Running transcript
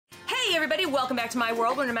everybody, welcome back to my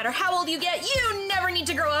world where no matter how old you get, you never need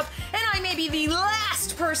to grow up, and I may be the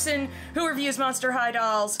last person who reviews Monster High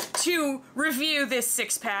dolls to review this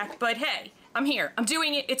six-pack, but hey, I'm here, I'm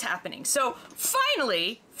doing it, it's happening. So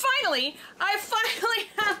finally, I finally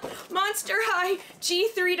have Monster High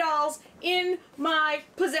G3 dolls in my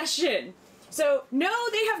possession. So no,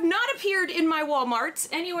 they have not appeared in my Walmarts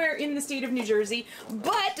anywhere in the state of New Jersey,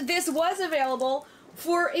 but this was available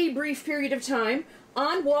for a brief period of time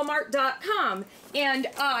on Walmart.com, and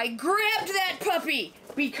I grabbed that puppy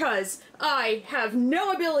because I have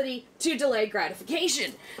no ability to delay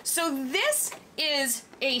gratification. So this is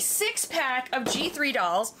a six-pack of G3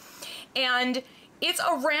 dolls, and it's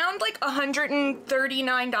around like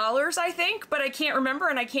 $139, I think, but I can't remember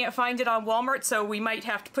and I can't find it on Walmart, so we might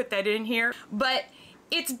have to put that in here. But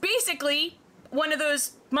it's basically one of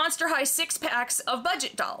those Monster High six-packs of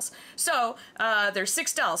budget dolls. So there's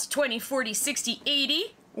 6 dolls, 20, 40, 60,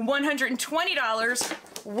 80,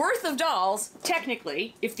 $120 worth of dolls,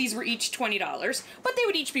 technically, if these were each $20, but they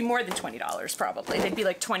would each be more than $20 probably. They'd be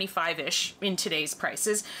like 25-ish in today's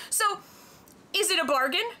prices. So is it a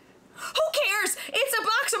bargain? Who cares? It's a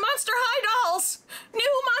box of Monster High dolls!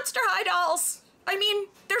 New Monster High dolls! I mean,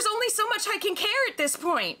 there's only so much I can care at this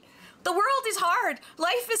point. The world is hard.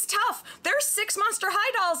 Life is tough. There's 6 Monster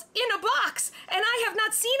High dolls in a box, and I have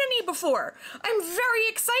not seen any before. I'm very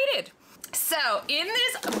excited. So, in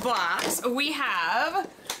this box, we have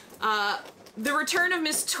the return of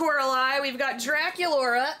Miss Toralei. We've got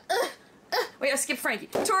Draculaura. Wait, I skipped Frankie.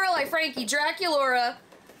 Toralei, Frankie, Draculaura,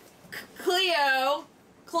 Cleo,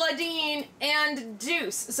 Claudine, and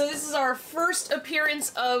Deuce. So this is our first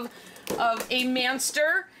appearance of a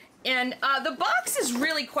Manster. And the box is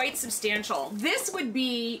really quite substantial. This would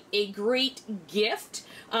be a great gift.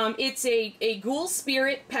 It's a Ghoul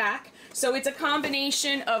Spirit pack, so it's a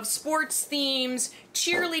combination of sports themes,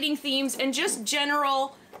 cheerleading themes, and just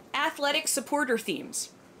general athletic supporter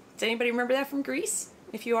themes. Does anybody remember that from Greece?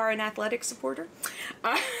 If you are an athletic supporter.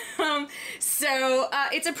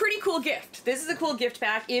 It's a pretty cool gift. This is a cool gift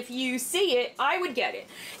pack. If you see it, I would get it.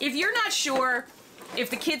 If you're not sure if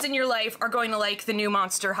the kids in your life are going to like the new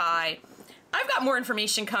Monster High, I've got more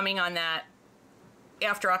information coming on that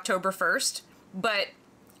after October 1st, but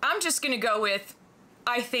I'm just going to go with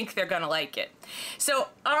I think they're going to like it. So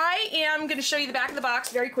I am going to show you the back of the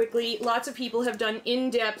box very quickly. Lots of people have done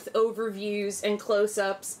in-depth overviews and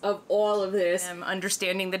close-ups of all of this. I'm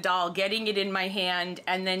understanding the doll, getting it in my hand,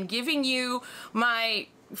 and then giving you my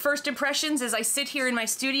first impressions as I sit here in my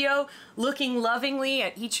studio, looking lovingly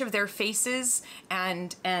at each of their faces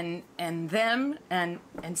and them and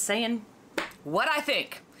saying what I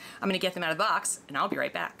think. I'm gonna get them out of the box and I'll be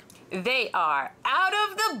right back. They are out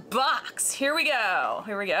of the box. Here we go.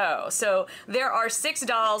 Here we go. So there are 6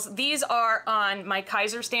 dolls. These are on my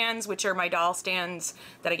Kaiser stands, which are my doll stands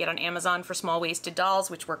that I get on Amazon for small waisted dolls,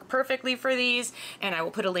 which work perfectly for these. And I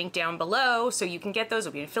will put a link down below so you can get those.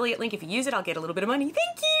 It'll be an affiliate link. If you use it, I'll get a little bit of money.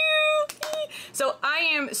 Thank you. So I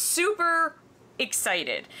am super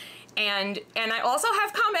excited. And I also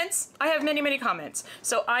have comments. I have many comments.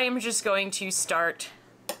 So I am just going to start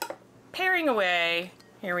pairing away.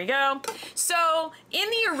 Here we go. So, in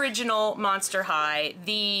the original Monster High,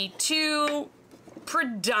 the 2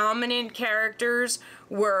 predominant characters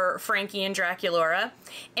were Frankie and Draculaura,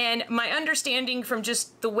 and my understanding from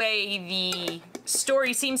just the way the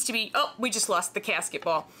story seems to be... Oh, we just lost the casket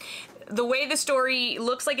ball. The way the story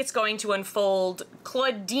looks like it's going to unfold,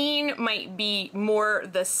 Claudine might be more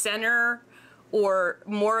the center or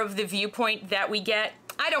more of the viewpoint that we get.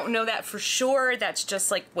 I don't know that for sure. That's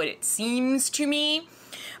just like what it seems to me.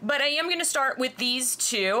 But I am going to start with these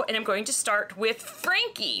 2, and I'm going to start with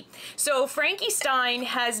Frankie. So Frankie Stein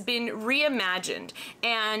has been reimagined,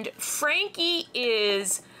 and Frankie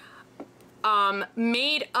is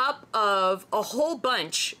made up of a whole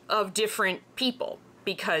bunch of different people,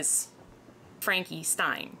 because Frankie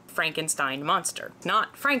Stein, Frankenstein monster,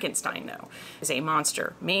 not Frankenstein though, is a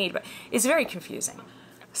monster made, but it's very confusing.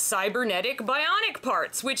 Cybernetic bionic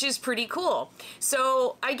parts, which is pretty cool.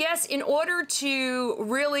 So I guess in order to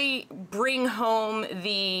really bring home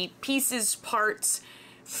the pieces, parts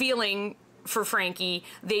feeling for Frankie,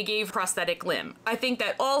 they gave prosthetic limb. I think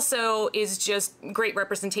that also is just great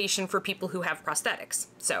representation for people who have prosthetics.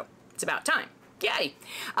 So it's about time. Yay!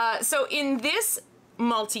 So in this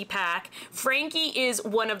multi-pack, Frankie is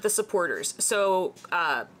one of the supporters. So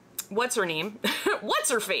what's her name?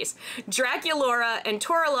 What's her face? Draculaura and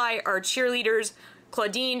Toralei are cheerleaders.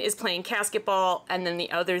 Claudine is playing basketball, and then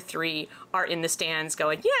the other 3 are in the stands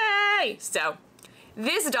going, yay! So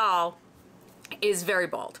this doll is very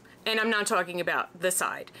bald. And I'm not talking about the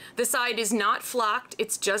side. The side is not flocked,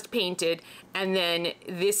 it's just painted, and then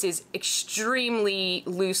this is extremely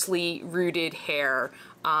loosely rooted hair.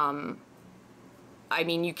 I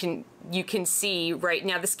mean, you can see right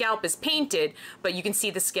now the scalp is painted, but you can see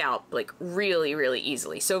the scalp like really, really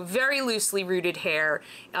easily. So very loosely rooted hair.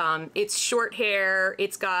 It's short hair.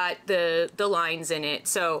 It's got the lines in it.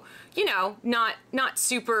 So, you know, not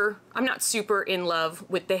super, I'm not super in love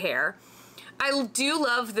with the hair. I do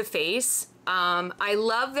love the face. I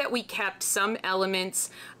love that we kept some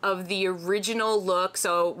elements of the original look.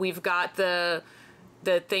 So we've got the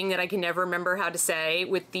thing that I can never remember how to say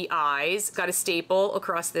with the eyes. Got a staple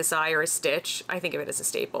across this eye, or a stitch. I think of it as a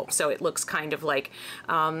staple. So it looks kind of like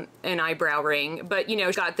an eyebrow ring. But, you know,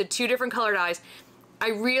 it's got the two different colored eyes. I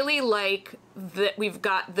really like that we've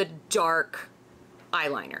got the dark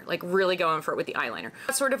eyeliner, like really going for it with the eyeliner.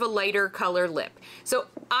 Sort of a lighter color lip. So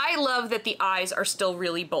I love that the eyes are still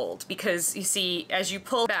really bold, because you see, as you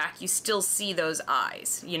pull back, you still see those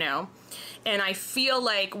eyes, you know? And I feel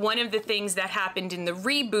like one of the things that happened in the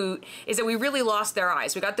reboot is that we really lost their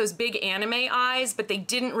eyes. We got those big anime eyes, but they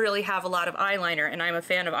didn't really have a lot of eyeliner, and I'm a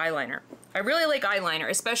fan of eyeliner. I really like eyeliner,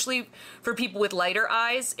 especially for people with lighter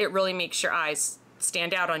eyes. It really makes your eyes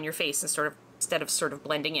stand out on your face and instead of sort of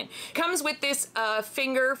blending in. Comes with this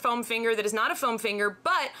foam finger that is not a foam finger,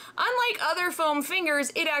 but unlike other foam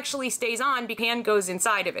fingers, it actually stays on because hand goes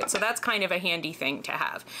inside of it. So that's kind of a handy thing to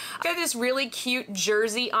have. I've got this really cute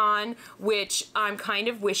jersey on, which I'm kind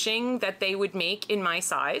of wishing that they would make in my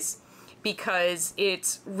size, because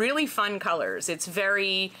it's really fun colors. It's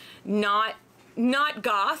very not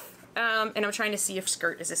goth. And I'm trying to see if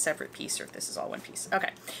skirt is a separate piece or if this is all one piece.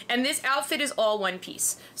 Okay. And this outfit is all one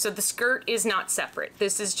piece. So the skirt is not separate.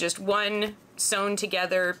 This is just one sewn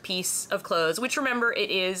together piece of clothes, which, remember,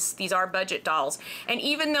 these are budget dolls. And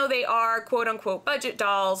even though they are quote unquote budget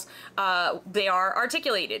dolls, they are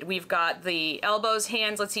articulated. We've got the elbows,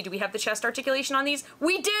 hands. Let's see, do we have the chest articulation on these?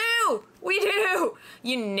 We do! We do!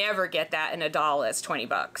 You never get that in a doll that's 20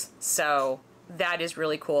 bucks. So that is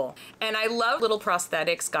really cool. And I love little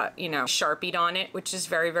prosthetics got, you know, Sharpied on it, which is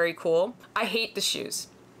very, very cool. I hate the shoes.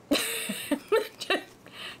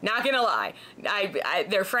 Not gonna lie.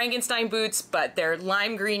 They're Frankenstein boots, but they're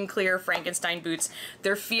lime green clear Frankenstein boots.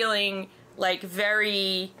 They're feeling like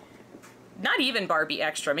very, not even Barbie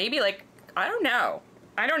extra, maybe like, I don't know.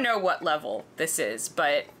 I don't know what level this is,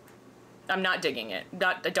 but I'm not digging it.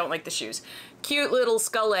 I don't like the shoes. Cute little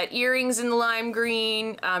skullet earrings in the lime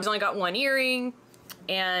green. I've only got one earring,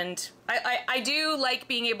 and I do like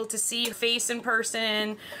being able to see her face in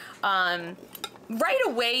person. Right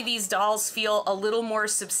away, these dolls feel a little more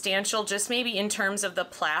substantial, just maybe in terms of the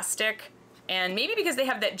plastic, and maybe because they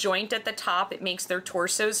have that joint at the top, it makes their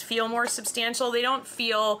torsos feel more substantial. They don't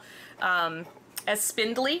feel as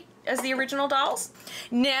spindly as the original dolls.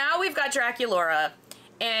 Now we've got Draculaura,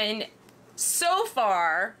 and so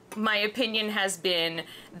far, my opinion has been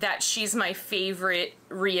that she's my favorite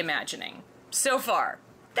reimagining. So far.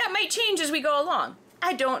 That might change as we go along.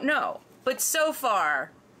 I don't know. But so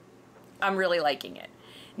far, I'm really liking it.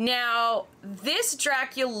 Now, this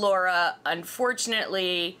Draculaura,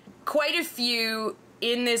 unfortunately, quite a few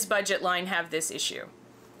in this budget line have this issue.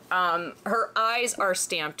 Her eyes are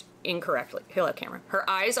stamped incorrectly. Hello, camera. Her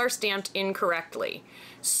eyes are stamped incorrectly.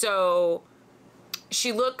 So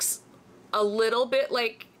she looks a little bit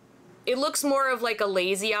like, it looks more of like a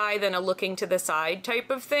lazy eye than a looking to the side type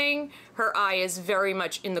of thing. Her eye is very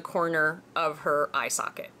much in the corner of her eye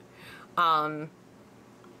socket.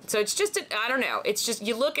 So it's just, I don't know, it's just,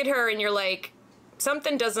 you look at her and you're like,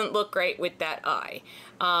 something doesn't look right with that eye.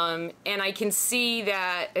 And I can see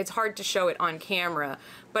that, it's hard to show it on camera,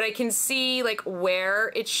 but I can see like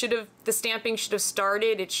where it should have, the stamping should have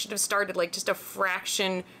started. It should have started like just a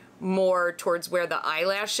fraction more towards where the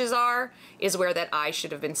eyelashes are, is where that eye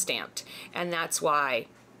should have been stamped. And that's why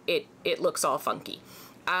it looks all funky.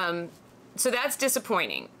 So that's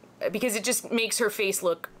disappointing, because it just makes her face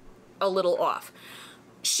look a little off.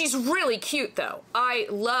 She's really cute though. I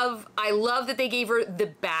love that they gave her the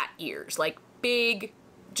bat ears, like big,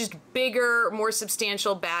 just bigger, more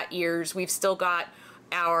substantial bat ears. We've still got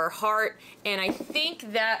our heart, and I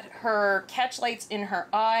think that her catch lights in her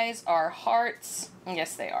eyes are hearts.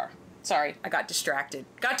 Yes, they are. Sorry, I got distracted.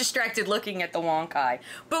 Got distracted looking at the wonk eye.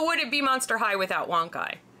 But would it be Monster High without wonk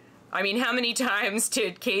eye? I mean, how many times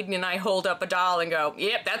did Caden and I hold up a doll and go,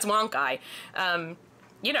 yep, that's wonk eye?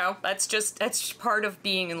 You know, that's part of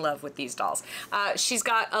being in love with these dolls. She's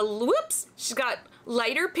got she's got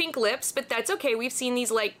lighter pink lips, but that's okay. We've seen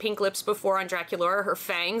these light pink lips before on Draculaura. Her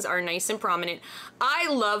fangs are nice and prominent. I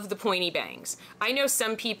love the pointy bangs. I know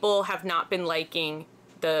some people have not been liking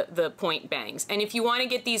the point bangs. And if you want to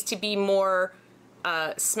get these to be more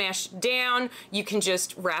smashed down, you can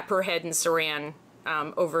just wrap her head in saran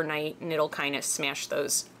overnight, and it'll kind of smash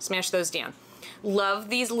those down. Love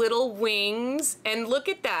these little wings, and look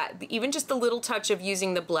at that, even just the little touch of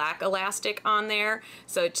using the black elastic on there,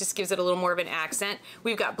 so it just gives it a little more of an accent.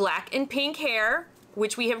 We've got black and pink hair,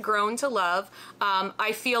 which we have grown to love.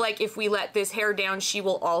 I feel like if we let this hair down, she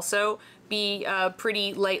will also be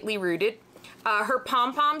pretty lightly rooted. Her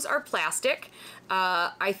pom-poms are plastic.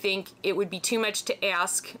 I think it would be too much to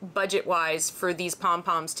ask budget-wise for these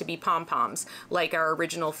pom-poms to be pom-poms, like our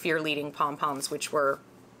original fear-leading pom-poms, which were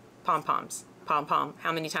pom-poms. Pom-pom.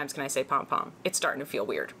 How many times can I say pom-pom? It's starting to feel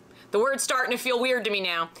weird. The word's starting to feel weird to me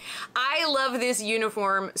now. I love this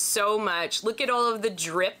uniform so much. Look at all of the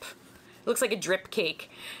drip. It looks like a drip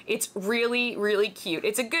cake. It's really, really cute.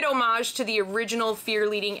 It's a good homage to the original Fear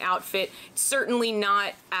Leading outfit. It's certainly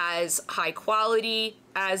not as high quality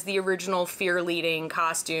as the original Fear Leading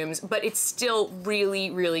costumes, but it's still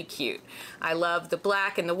really, really cute. I love the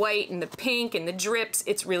black and the white and the pink and the drips.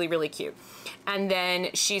 It's really, really cute. And then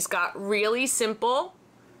she's got really simple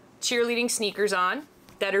cheerleading sneakers on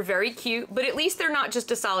that are very cute, but at least they're not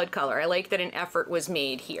just a solid color. I like that an effort was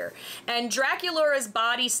made here. And Draculaura's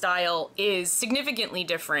body style is significantly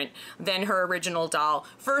different than her original doll.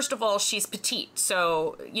 First of all, she's petite.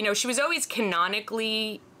 So, you know, she was always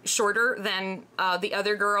canonically shorter than the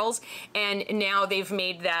other girls, and now they've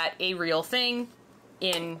made that a real thing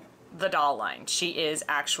in the doll line. She is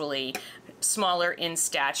actually smaller in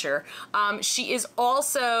stature. She is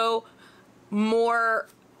also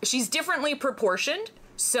she's differently proportioned.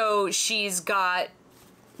 So she's got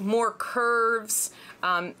more curves.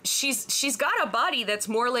 She's got a body that's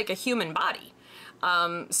more like a human body.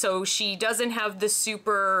 So she doesn't have the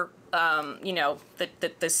super, you know,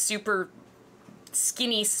 the super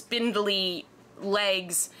skinny, spindly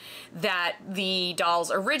legs that the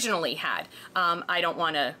dolls originally had. I don't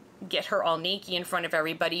want to get her all naked in front of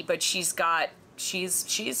everybody, but she's good.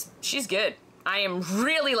 I am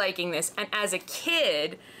really liking this. And as a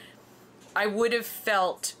kid, I would have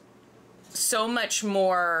felt so much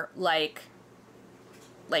more like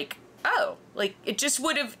it just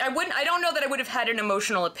would have, I don't know that I would have had an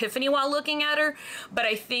emotional epiphany while looking at her, but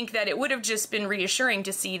I think that it would have just been reassuring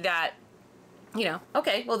to see that, you know,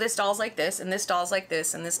 okay, well, this doll's like this, and this doll's like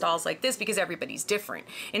this, and this doll's like this, because everybody's different.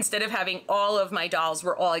 Instead of having all of my dolls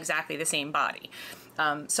were all exactly the same body.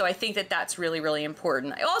 So I think that that's really, really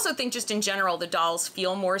important. I also think just in general, the dolls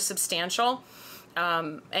feel more substantial.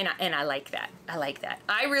 And I like that. I like that.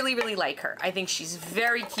 I really, really like her. I think she's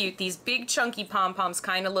very cute. These big chunky pom-poms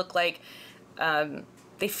kind of look like,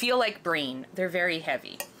 they feel like brain. They're very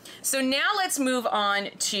heavy. So now let's move on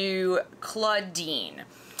to Claudine.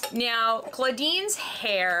 Now, Claudine's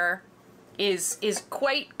hair is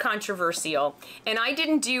quite controversial, and I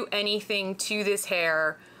didn't do anything to this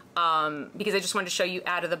hair because I just wanted to show you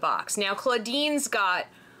out of the box. Now, Claudine's got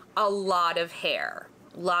a lot of hair.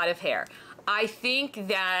 I think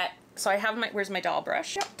that, so I have where's my doll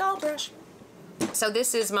brush? Yep, doll brush. So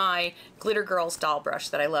this is my Glitter Girls doll brush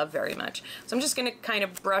that I love very much. So I'm just gonna kind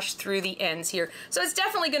of brush through the ends here. So it's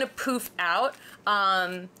definitely gonna poof out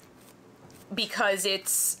because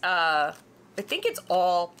it's, I think it's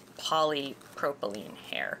all polypropylene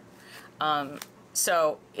hair.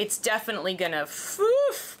 So it's definitely gonna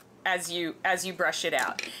poof as you brush it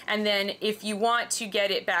out. And then if you want to get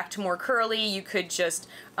it back to more curly, you could just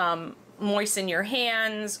moisten your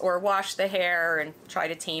hands or wash the hair and try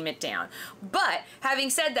to tame it down. But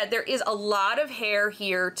having said that, there is a lot of hair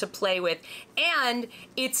here to play with, and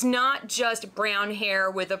it's not just brown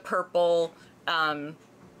hair with a purple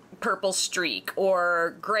streak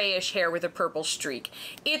or grayish hair with a purple streak.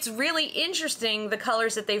 It's really interesting, the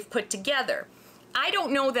colors that they've put together. I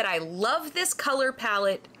don't know that I love this color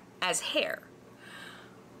palette as hair,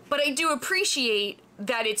 but I do appreciate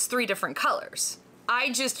that it's 3 different colors.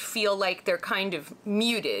 I just feel like they're kind of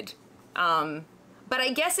muted, but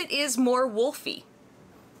I guess it is more wolfy,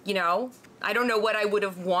 you know? I don't know what I would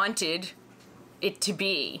have wanted it to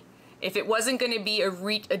be. If it wasn't going to be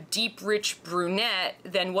a deep, rich brunette,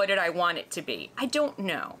 then what did I want it to be? I don't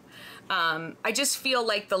know. I just feel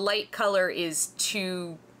like the light color is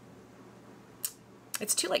too,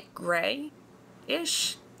 it's too like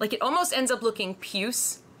gray-ish. Like it almost ends up looking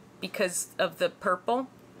puce because of the purple.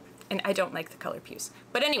 And I don't like the color puce.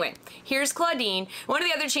 But anyway, here's Claudine. One of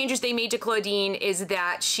the other changes they made to Claudine is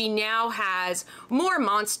that she now has more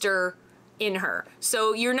monster in her.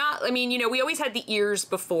 So you're not, I mean, you know, we always had the ears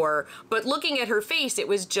before, but looking at her face, it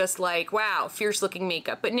was just like, wow, fierce looking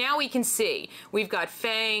makeup. But now we can see, we've got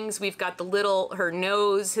fangs, we've got the little, her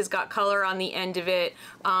nose has got color on the end of it.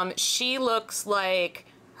 She looks like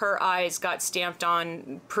her eyes got stamped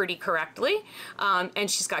on pretty correctly. And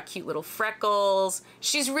she's got cute little freckles.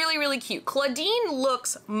 She's really, really cute. Claudine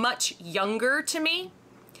looks much younger to me.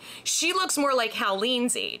 She looks more like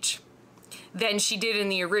Howlene's age than she did in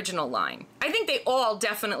the original line. I think they all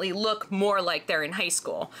definitely look more like they're in high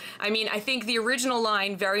school. I mean, I think the original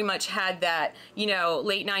line very much had that, you know,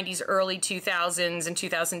 late 90s, early 2000s and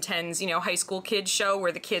 2010s, you know, high school kids show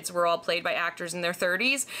where the kids were all played by actors in their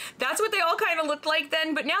 30s. That's what they all kind of looked like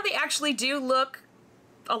then, but now they actually do look,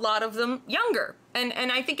 a lot of them, younger.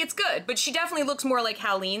 And I think it's good, but she definitely looks more like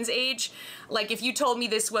Howlene's age. Like if you told me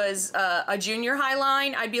this was a junior high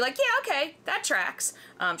line, I'd be like, yeah, okay, that tracks.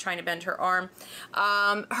 Trying to bend her arm.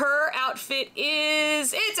 Her outfit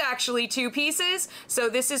it's actually 2 pieces. So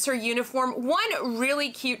this is her uniform. One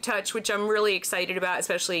really cute touch, which I'm really excited about,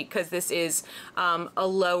 especially because this is a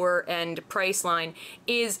lower end price line,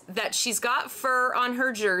 is that she's got fur on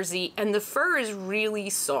her jersey and the fur is really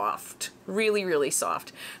soft. Really, really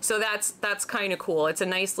soft. So that's kind of cool. It's a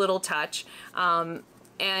nice little touch.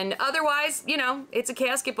 And otherwise, you know, it's a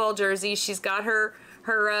casket ball jersey. She's got her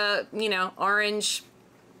you know, orange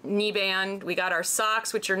knee band. We got our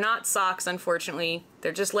socks, which are not socks, unfortunately.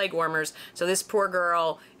 They're just leg warmers. So this poor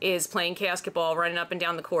girl is playing casket ball, running up and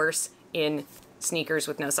down the course in sneakers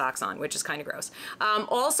with no socks on, which is kind of gross.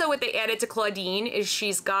 Also, what they added to Claudine is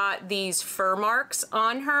she's got these fur marks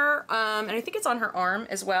on her, and I think it's on her arm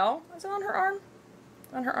as well. Is it on her arm?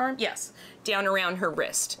 On her arm? Yes, down around her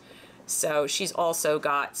wrist. So she's also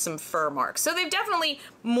got some fur marks. So they've definitely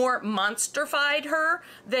more monsterfied her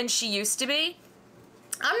than she used to be.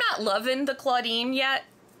 I'm not loving the Claudine yet.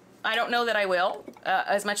 I don't know that I will,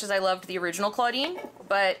 as much as I loved the original Claudine,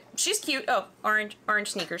 but she's cute. Oh, orange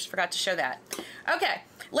sneakers, forgot to show that. Okay,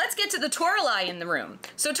 let's get to the Toralei in the room.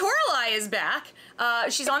 So Toralei is back.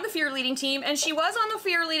 She's on the Fear Leading team, and she was on the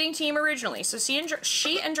Fear Leading team originally. So she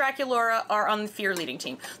and Draculaura are on the Fear Leading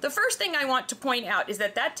team. The first thing I want to point out is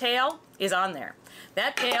that that tail is on there.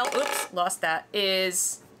 That tail, oops, lost that,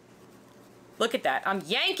 is... Look at that. I'm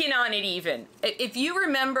yanking on it even. If you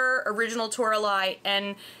remember original Toralei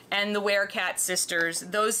and the Werecat sisters,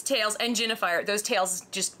 those tails, and Jennifer, those tails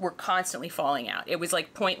just were constantly falling out. It was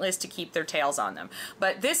like pointless to keep their tails on them.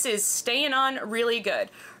 But this is staying on really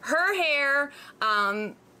good. Her hair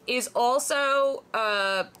is also,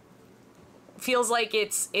 feels like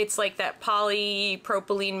it's like that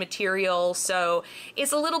polypropylene material, so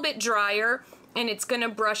it's a little bit drier and it's gonna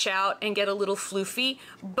brush out and get a little floofy,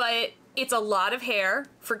 but it's a lot of hair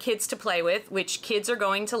for kids to play with, which kids are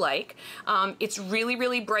going to like. It's really,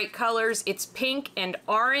 really bright colors. It's pink and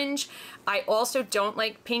orange. I also don't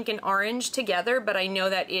like pink and orange together, but I know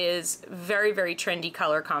that is very, very trendy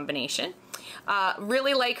color combination.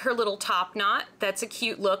 Really like her little top knot. That's a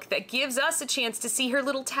cute look that gives us a chance to see her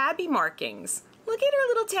little tabby markings. Look at her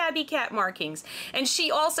little tabby cat markings. And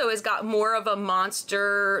she also has got more of a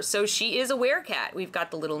monster, so she is a werecat. We've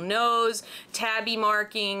got the little nose, tabby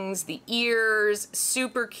markings, the ears,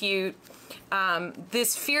 super cute.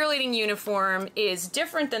 This Fear Leading uniform is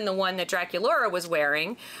different than the one that Draculaura was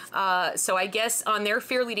wearing. So I guess on their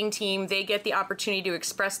Fear Leading team, they get the opportunity to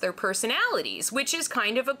express their personalities, which is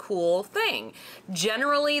kind of a cool thing.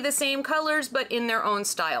 Generally the same colors, but in their own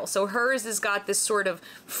style. So hers has got this sort of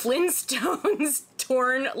Flintstones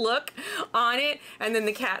torn look on it, and then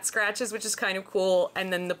the cat scratches, which is kind of cool,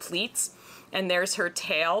 and then the pleats. And there's her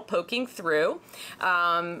tail poking through.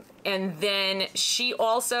 And then she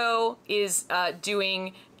also is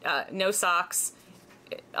doing no socks.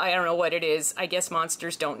 I don't know what it is. I guess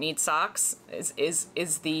monsters don't need socks. Is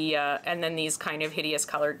the and then these kind of hideous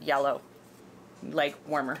colored yellow, like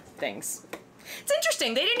warmer things. It's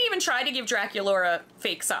interesting. They didn't even try to give Draculaura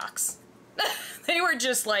fake socks. They were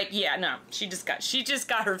just like, yeah, no, she just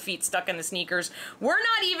got her feet stuck in the sneakers. We're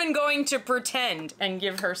not even going to pretend and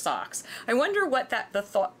give her socks. I wonder what the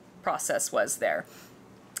thought process was there.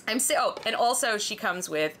 Oh, and also she comes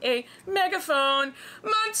with a megaphone.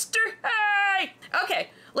 Monster High! Okay,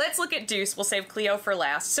 let's look at Deuce. We'll save Cleo for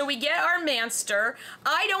last. So we get our Manster.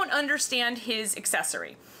 I don't understand his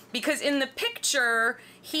accessory, because in the picture,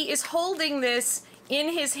 he is holding this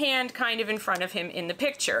in his hand kind of in front of him in the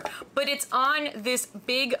picture, but it's on this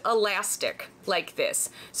big elastic like this.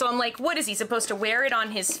 So I'm like, what is he supposed to wear it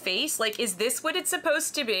on his face? Like, is this what it's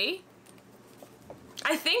supposed to be?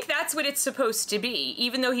 I think that's what it's supposed to be,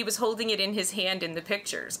 even though he was holding it in his hand in the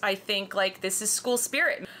pictures. I think like this is School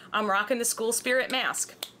Spirit. I'm rocking the School Spirit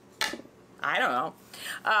mask. I don't know.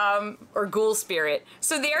 Or Ghoul Spirit.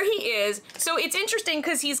 So there he is. So it's interesting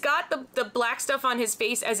because he's got the black stuff on his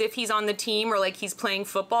face as if he's on the team or like he's playing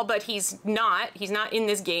football, but he's not. He's not in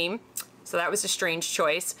this game. So that was a strange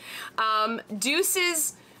choice.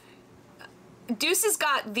 Deuce's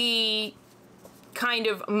got the kind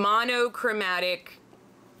of monochromatic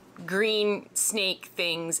green snake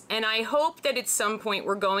things, and I hope that at some point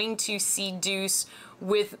we're going to see Deuce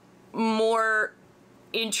with more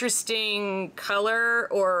interesting color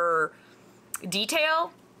or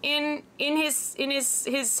detail in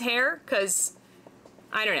his hair, because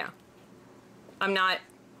I don't know.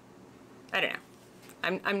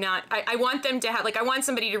 I want them to have, like, I want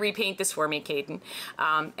somebody to repaint this for me, Caden,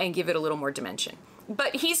 and give it a little more dimension.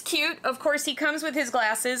 But he's cute. Of course, he comes with his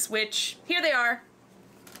glasses, which, here they are,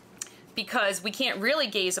 because we can't really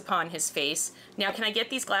gaze upon his face. Now, can I get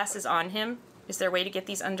these glasses on him? Is there a way to get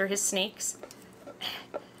these under his snakes?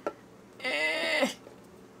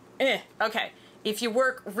 Okay. If you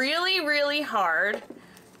work really, really hard,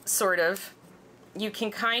 sort of, you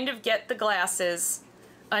can kind of get the glasses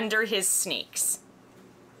under his snakes.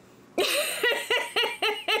 It's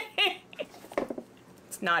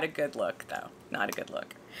not a good look, though. Not a good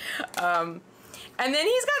look. And then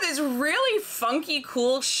he's got this really funky,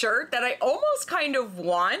 cool shirt that I almost kind of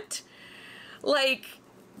want. Like,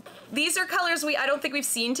 these are colors I don't think we've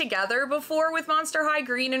seen together before with Monster High,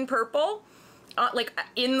 green and purple. Like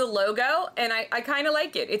in the logo, and I kind of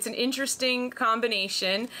like it. It's an interesting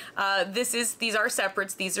combination. These are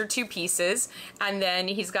separates. These are 2 pieces, and then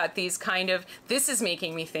he's got these kind of. This is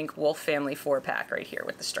making me think Wolf Family 4-pack right here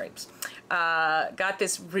with the stripes. Got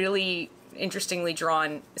this really interestingly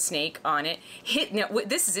drawn snake on it. Now,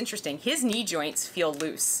 this is interesting. His knee joints feel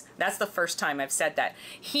loose. That's the first time I've said that.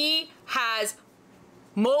 He has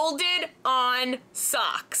molded on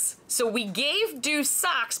socks. So we gave Deuce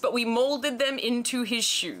socks, but we molded them into his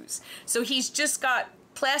shoes. So he's just got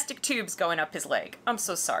plastic tubes going up his leg. I'm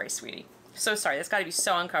so sorry, sweetie. So sorry. That's got to be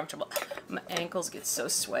so uncomfortable. My ankles get so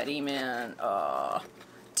sweaty, man. Oh,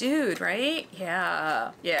 dude, right?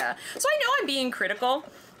 Yeah, yeah. So I know I'm being critical,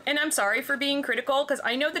 and I'm sorry for being critical, because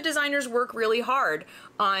I know the designers work really hard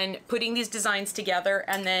on putting these designs together,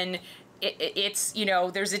 and then it's, you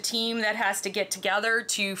know, there's a team that has to get together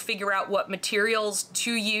to figure out what materials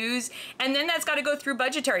to use, and then that's got to go through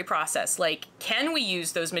budgetary process. Like, can we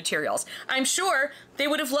use those materials? I'm sure they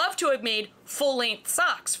would have loved to have made full-length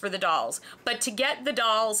socks for the dolls, but to get the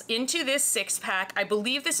dolls into this 6-pack, I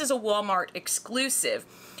believe this is a Walmart exclusive.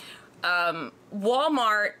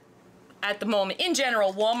 Walmart, at the moment, in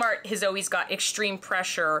general, Walmart has always got extreme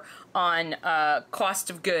pressure on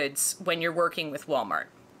cost of goods when you're working with Walmart.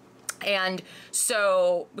 And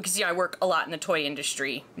so, because, you know, I work a lot in the toy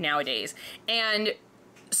industry nowadays, and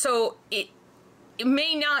so it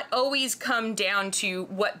may not always come down to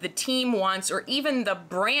what the team wants or even the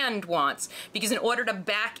brand wants, because in order to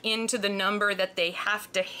back into the number that they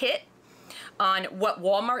have to hit on what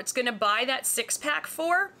Walmart's going to buy that 6-pack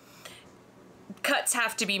for, cuts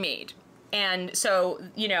have to be made. And so,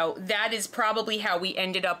 you know, that is probably how we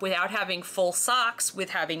ended up without having full socks,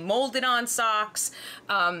 with having molded on socks,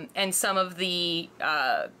 and some of the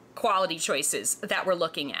quality choices that we're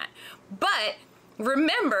looking at. But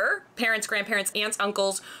remember, parents, grandparents, aunts,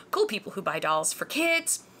 uncles, cool people who buy dolls for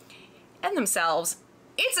kids and themselves,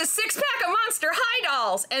 it's a 6-pack of Monster High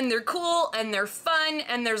dolls, and they're cool and they're fun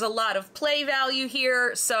and there's a lot of play value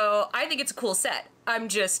here. So I think it's a cool set. I'm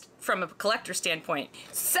just from a collector standpoint.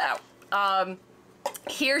 So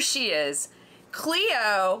here she is.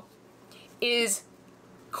 Cleo is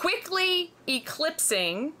quickly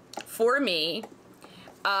eclipsing, for me,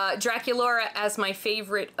 Draculaura as my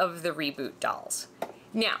favorite of the reboot dolls.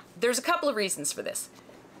 Now, there's a couple of reasons for this.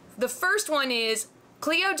 The first one is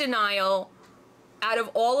Cleo Denial, out of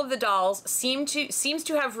all of the dolls, seems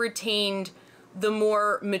to have retained the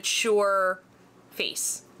more mature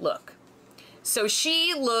face look. So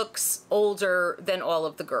she looks older than all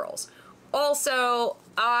of the girls. Also,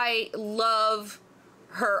 I love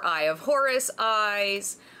her Eye of Horus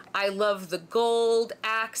eyes. I love the gold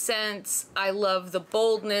accents. I love the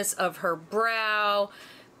boldness of her brow.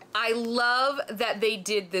 I love that they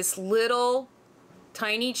did this little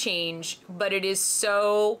tiny change, but it is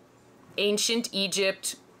so ancient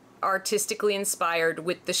Egypt, artistically inspired,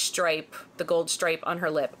 with the stripe, the gold stripe on her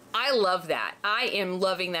lip. I love that. I am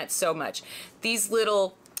loving that so much. These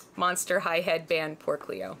little Monster High headband, poor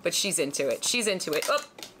Cleo, but she's into it. She's into it. Oh,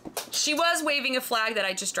 she was waving a flag that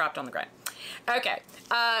I just dropped on the ground. Okay,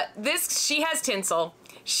 she has tinsel.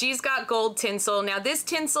 She's got gold tinsel. Now this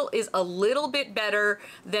tinsel is a little bit better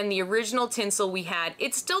than the original tinsel we had.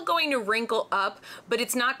 It's still going to wrinkle up, but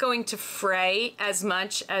it's not going to fray as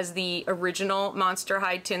much as the original Monster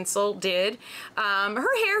High tinsel did.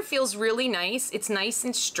 Her hair feels really nice. It's nice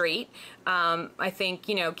and straight. I think,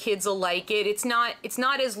 you know, kids will like it. It's not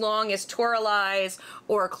as long as Torali's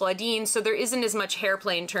or Claudine, so there isn't as much hair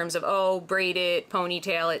play in terms of, oh, braid it,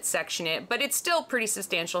 ponytail it, section it, but it's still pretty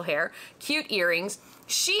substantial hair. Cute earrings.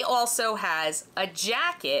 She also has a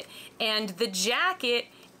jacket, and the jacket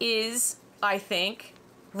is, I think,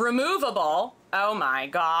 removable. Oh my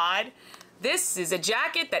God. This is a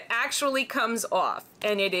jacket that actually comes off,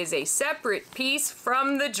 and it is a separate piece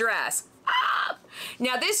from the dress. Ah!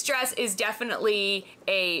 Now this dress is definitely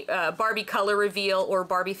a Barbie color reveal or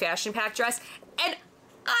Barbie fashion pack dress, and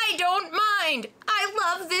I don't mind. I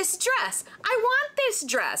love this dress. I want this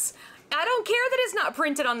dress. I don't care that it's not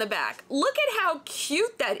printed on the back. Look at how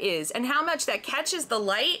cute that is and how much that catches the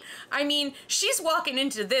light. I mean, she's walking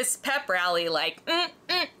into this pep rally like,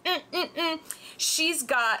 She's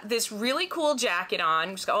got this really cool jacket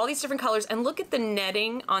on. She's got all these different colors, and look at the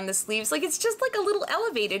netting on the sleeves. Like, it's just like a little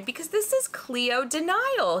elevated because this is Cleo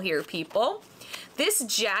denial here, people. This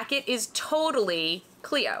jacket is totally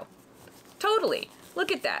Cleo. Totally.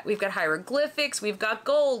 Look at that. We've got hieroglyphics, we've got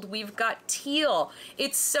gold, we've got teal.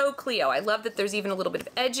 It's so Cleo. I love that there's even a little bit of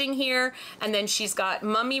edging here. And then she's got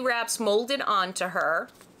mummy wraps molded onto her.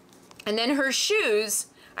 And then her shoes,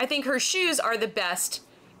 I think her shoes are the best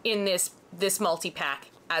in this multi-pack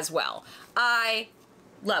as well. I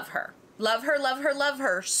love her. Love her, love her, love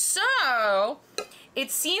her. So,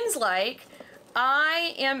 it seems like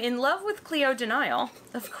I am in love with Cleo Denial.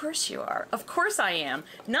 Of course you are. Of course I am.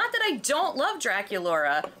 Not that I don't love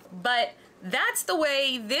Draculaura, but that's the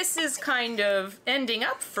way this is kind of ending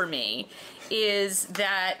up for me, is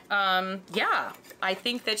that, yeah, I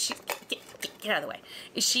think that she... Get out of the way.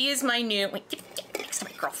 She is my new... Wait, get next to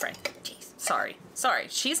my girlfriend. Jeez, sorry.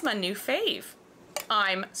 She's my new fave.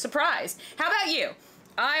 I'm surprised. How about you?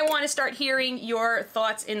 I want to start hearing your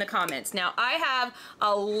thoughts in the comments. Now, I have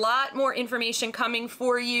a lot more information coming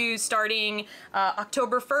for you starting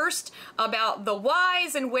October 1st about the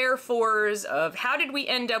whys and wherefores of how did we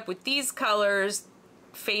end up with these colors,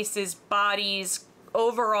 faces, bodies,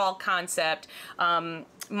 overall concept.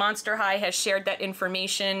 Monster High has shared that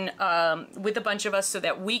information with a bunch of us so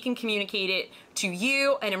that we can communicate it to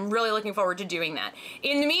you, and I'm really looking forward to doing that.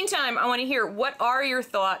 In the meantime, I want to hear, what are your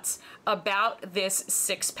thoughts about this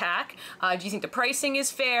 6-pack? Do you think the pricing is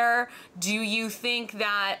fair? Do you think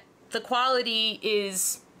that the quality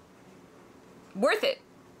is worth it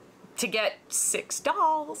to get 6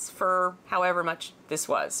 dolls for however much this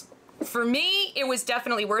was? For me, it was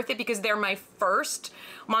definitely worth it because they're my first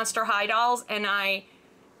Monster High dolls, and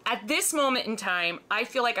at this moment in time, I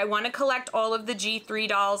feel like I want to collect all of the G3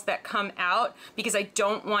 dolls that come out because I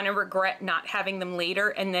don't want to regret not having them later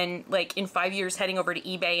and then, like, in 5 years heading over to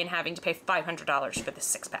eBay and having to pay $500 for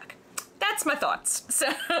this 6-pack. That's my thoughts. So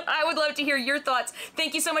I would love to hear your thoughts.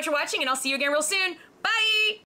 Thank you so much for watching, and I'll see you again real soon.